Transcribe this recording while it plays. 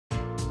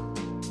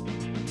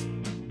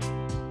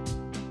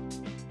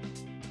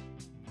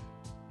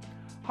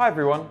Hi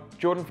everyone,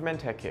 Jordan from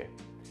ENTTEC here.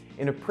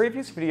 In a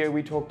previous video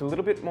we talked a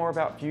little bit more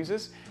about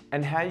fuses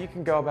and how you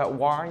can go about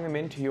wiring them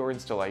into your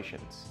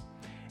installations.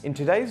 In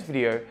today's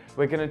video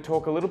we're going to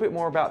talk a little bit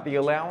more about the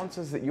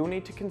allowances that you'll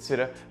need to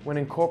consider when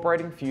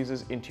incorporating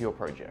fuses into your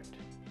project.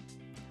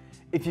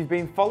 If you've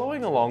been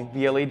following along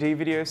the LED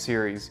video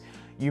series,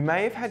 you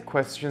may have had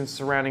questions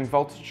surrounding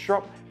voltage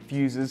drop,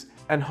 fuses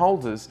and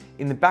holders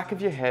in the back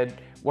of your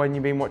head when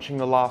you've been watching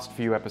the last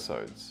few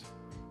episodes.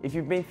 If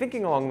you've been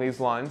thinking along these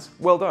lines,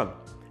 well done.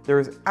 There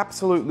is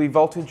absolutely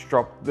voltage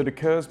drop that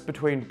occurs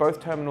between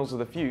both terminals of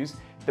the fuse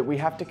that we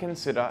have to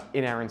consider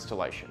in our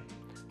installation.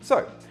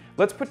 So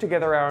let's put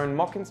together our own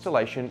mock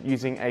installation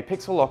using a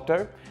pixel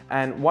octo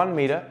and 1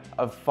 meter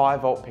of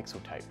 5-volt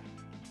pixel tape.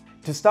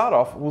 To start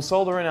off, we'll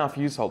solder in our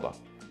fuse holder,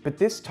 but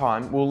this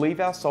time we'll leave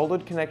our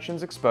soldered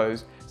connections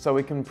exposed so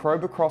we can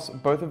probe across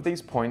both of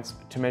these points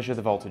to measure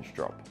the voltage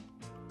drop.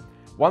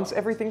 Once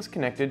everything's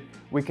connected,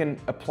 we can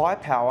apply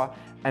power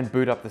and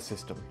boot up the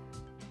system.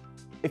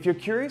 If you're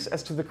curious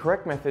as to the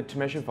correct method to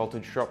measure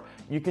voltage drop,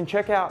 you can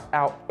check out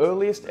our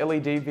earliest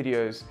LED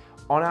videos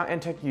on our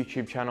ENTTEC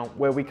YouTube channel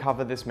where we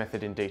cover this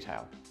method in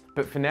detail.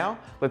 But for now,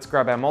 let's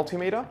grab our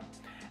multimeter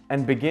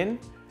and begin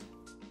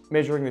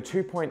measuring the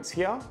 2 points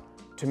here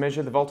to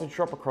measure the voltage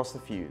drop across the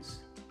fuse.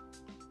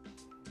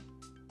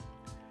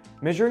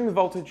 Measuring the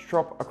voltage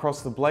drop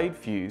across the blade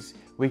fuse,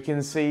 we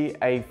can see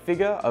a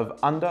figure of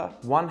under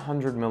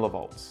 100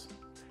 millivolts.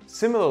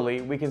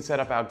 Similarly, we can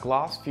set up our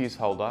glass fuse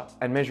holder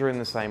and measure in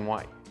the same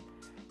way.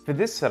 For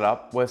this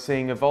setup, we're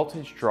seeing a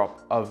voltage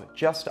drop of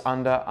just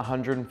under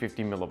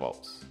 150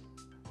 millivolts.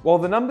 While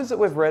the numbers that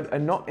we've read are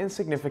not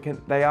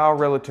insignificant, they are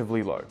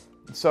relatively low.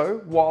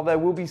 So, while there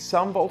will be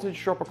some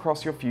voltage drop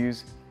across your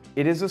fuse,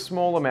 it is a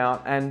small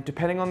amount and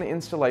depending on the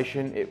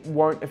installation, it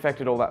won't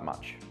affect it all that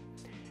much.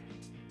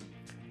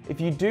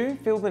 If you do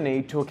feel the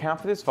need to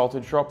account for this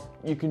voltage drop,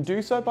 you can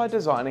do so by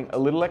designing a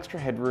little extra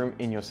headroom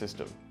in your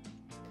system.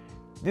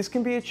 This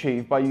can be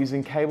achieved by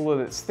using cable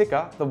that's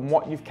thicker than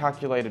what you've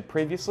calculated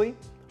previously,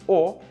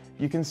 or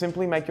you can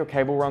simply make your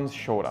cable runs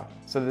shorter,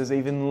 so there's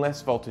even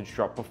less voltage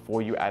drop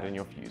before you add in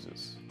your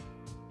fuses.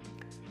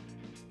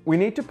 We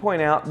need to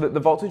point out that the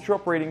voltage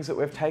drop readings that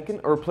we've taken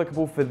are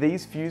applicable for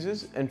these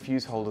fuses and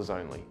fuse holders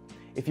only.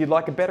 If you'd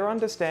like a better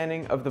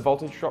understanding of the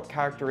voltage drop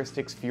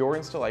characteristics for your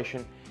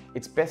installation,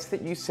 it's best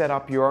that you set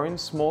up your own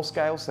small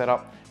scale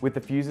setup with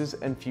the fuses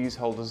and fuse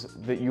holders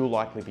that you'll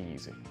likely be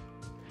using.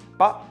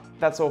 But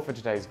that's all for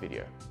today's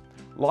video.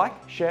 Like,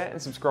 share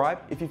and subscribe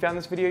if you found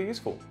this video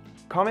useful.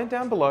 Comment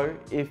down below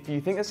if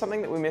you think there's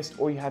something that we missed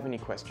or you have any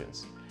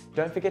questions.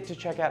 Don't forget to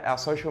check out our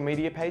social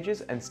media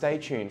pages and stay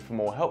tuned for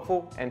more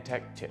helpful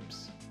ENTTEC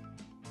tips.